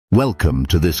Welcome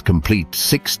to this complete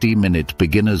 60-minute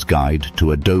beginner's guide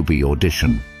to Adobe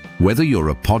Audition. Whether you're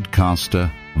a podcaster,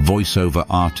 voiceover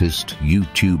artist,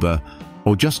 YouTuber,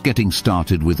 or just getting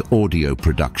started with audio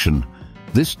production,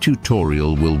 this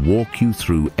tutorial will walk you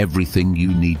through everything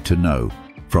you need to know,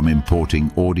 from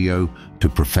importing audio to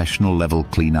professional level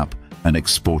cleanup and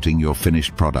exporting your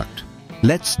finished product.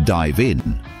 Let's dive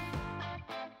in.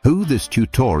 Who this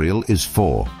tutorial is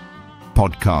for: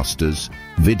 podcasters,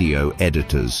 video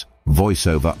editors,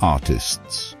 voiceover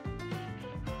artists.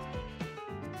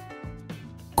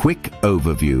 Quick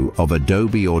overview of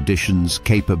Adobe Audition's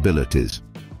capabilities.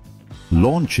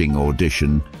 Launching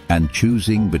Audition and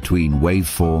choosing between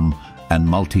waveform and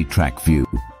multi-track view,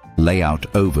 layout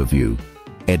overview,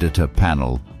 editor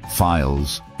panel,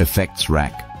 files, effects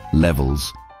rack,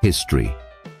 levels, history.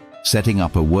 Setting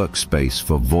up a workspace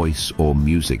for voice or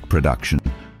music production.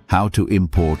 How to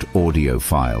import audio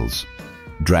files.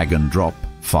 Drag and drop,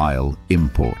 file,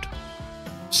 import.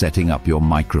 Setting up your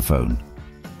microphone.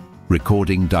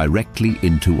 Recording directly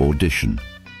into Audition.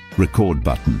 Record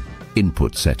button,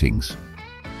 input settings.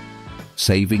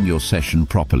 Saving your session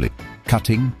properly.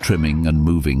 Cutting, trimming and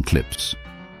moving clips.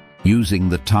 Using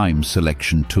the time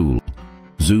selection tool.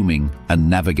 Zooming and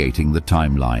navigating the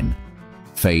timeline.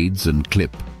 Fades and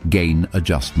clip, gain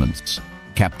adjustments.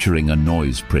 Capturing a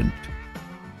noise print.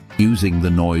 Using the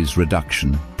noise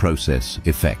reduction process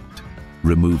effect,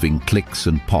 removing clicks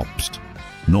and pops,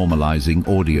 normalizing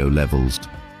audio levels,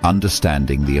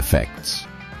 understanding the effects.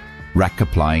 Rack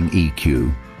applying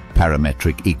EQ,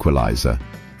 parametric equalizer,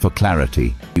 for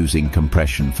clarity, using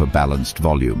compression for balanced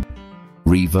volume.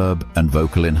 Reverb and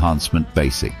vocal enhancement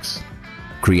basics.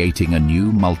 Creating a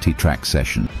new multi-track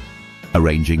session,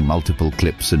 arranging multiple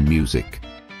clips and music,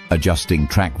 adjusting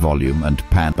track volume and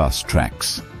pan bus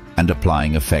tracks, and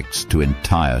applying effects to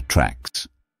entire tracks.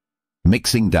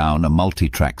 Mixing down a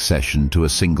multi-track session to a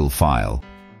single file.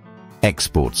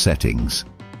 Export settings,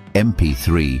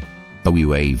 MP3,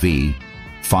 WAV,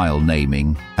 file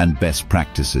naming, and best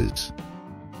practices.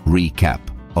 Recap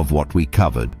of what we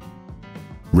covered.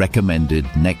 Recommended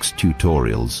next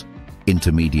tutorials,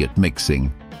 intermediate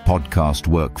mixing, podcast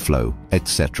workflow,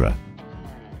 etc.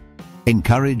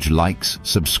 Encourage likes,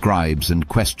 subscribes, and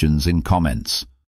questions in comments.